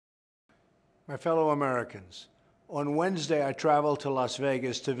My fellow Americans, on Wednesday I traveled to Las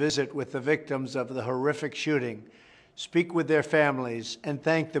Vegas to visit with the victims of the horrific shooting, speak with their families, and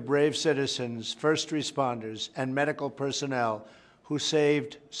thank the brave citizens, first responders, and medical personnel who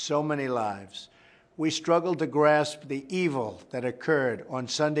saved so many lives. We struggled to grasp the evil that occurred on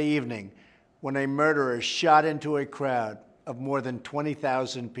Sunday evening when a murderer shot into a crowd of more than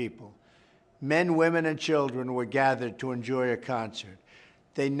 20,000 people. Men, women, and children were gathered to enjoy a concert.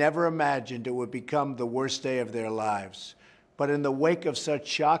 They never imagined it would become the worst day of their lives. But in the wake of such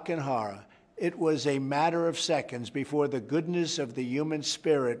shock and horror, it was a matter of seconds before the goodness of the human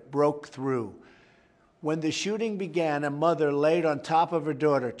spirit broke through. When the shooting began, a mother laid on top of her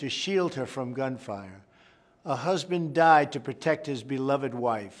daughter to shield her from gunfire. A husband died to protect his beloved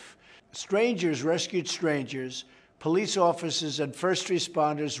wife. Strangers rescued strangers. Police officers and first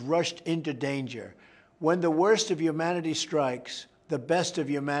responders rushed into danger. When the worst of humanity strikes, the best of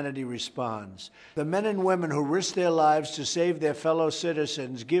humanity responds. The men and women who risk their lives to save their fellow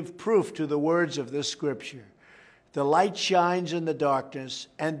citizens give proof to the words of this scripture. The light shines in the darkness,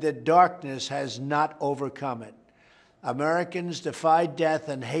 and the darkness has not overcome it. Americans defy death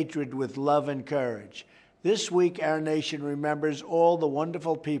and hatred with love and courage. This week, our nation remembers all the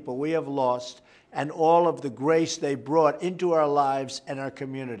wonderful people we have lost and all of the grace they brought into our lives and our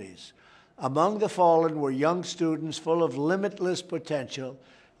communities. Among the fallen were young students full of limitless potential,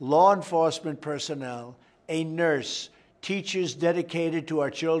 law enforcement personnel, a nurse, teachers dedicated to our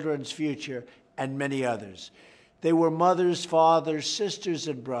children's future, and many others. They were mothers, fathers, sisters,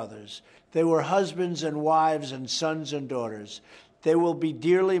 and brothers. They were husbands and wives and sons and daughters. They will be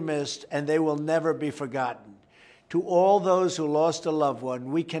dearly missed, and they will never be forgotten. To all those who lost a loved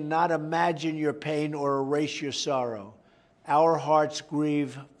one, we cannot imagine your pain or erase your sorrow. Our hearts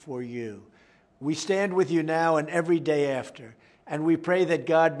grieve for you. We stand with you now and every day after, and we pray that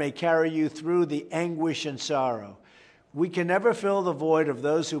God may carry you through the anguish and sorrow. We can never fill the void of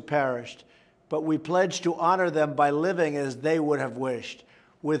those who perished, but we pledge to honor them by living as they would have wished,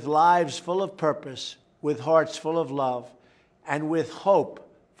 with lives full of purpose, with hearts full of love, and with hope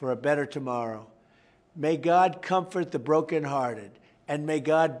for a better tomorrow. May God comfort the brokenhearted, and may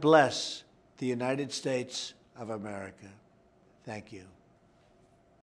God bless the United States of America. Thank you.